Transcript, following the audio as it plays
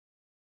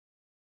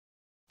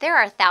There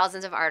are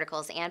thousands of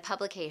articles and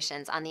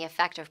publications on the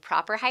effect of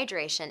proper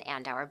hydration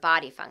and our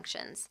body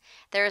functions.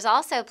 There is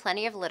also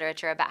plenty of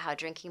literature about how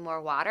drinking more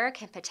water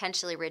can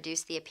potentially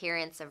reduce the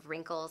appearance of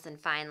wrinkles and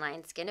fine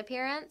line skin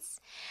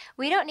appearance.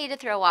 We don't need to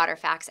throw water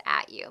facts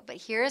at you,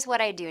 but here's what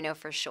I do know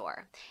for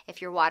sure.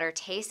 If your water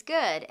tastes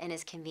good and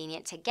is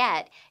convenient to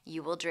get,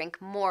 you will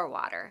drink more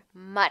water,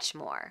 much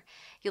more.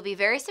 You'll be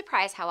very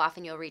surprised how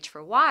often you'll reach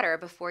for water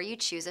before you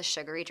choose a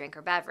sugary drink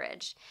or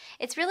beverage.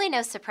 It's really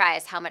no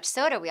surprise how much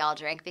soda we all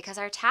drink because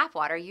our tap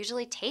water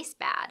usually tastes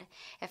bad.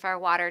 If our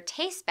water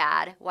tastes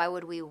bad, why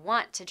would we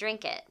want to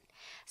drink it?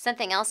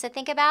 Something else to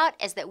think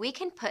about is that we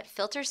can put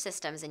filter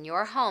systems in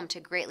your home to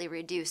greatly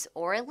reduce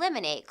or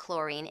eliminate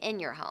chlorine in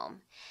your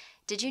home.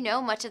 Did you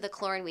know much of the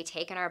chlorine we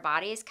take in our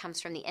bodies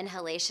comes from the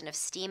inhalation of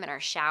steam in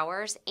our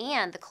showers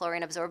and the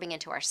chlorine absorbing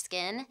into our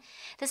skin?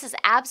 This is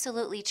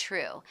absolutely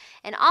true.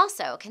 And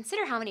also,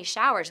 consider how many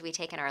showers we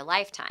take in our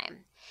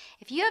lifetime.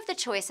 If you have the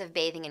choice of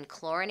bathing in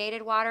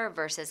chlorinated water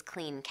versus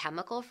clean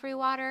chemical-free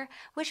water,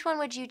 which one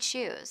would you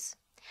choose?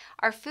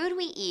 Our food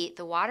we eat,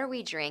 the water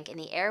we drink, and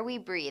the air we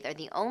breathe are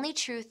the only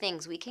true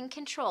things we can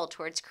control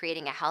towards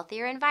creating a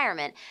healthier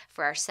environment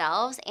for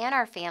ourselves and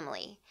our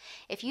family.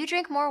 If you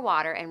drink more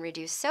water and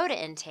reduce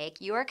soda intake,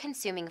 you are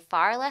consuming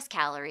far less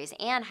calories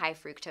and high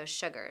fructose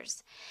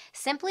sugars.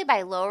 Simply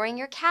by lowering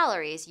your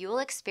calories, you will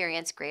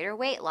experience greater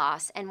weight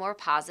loss and more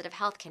positive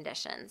health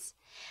conditions.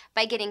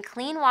 By getting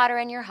clean water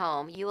in your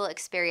home, you will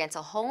experience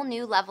a whole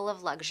new level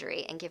of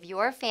luxury and give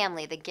your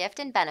family the gift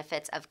and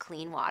benefits of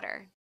clean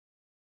water.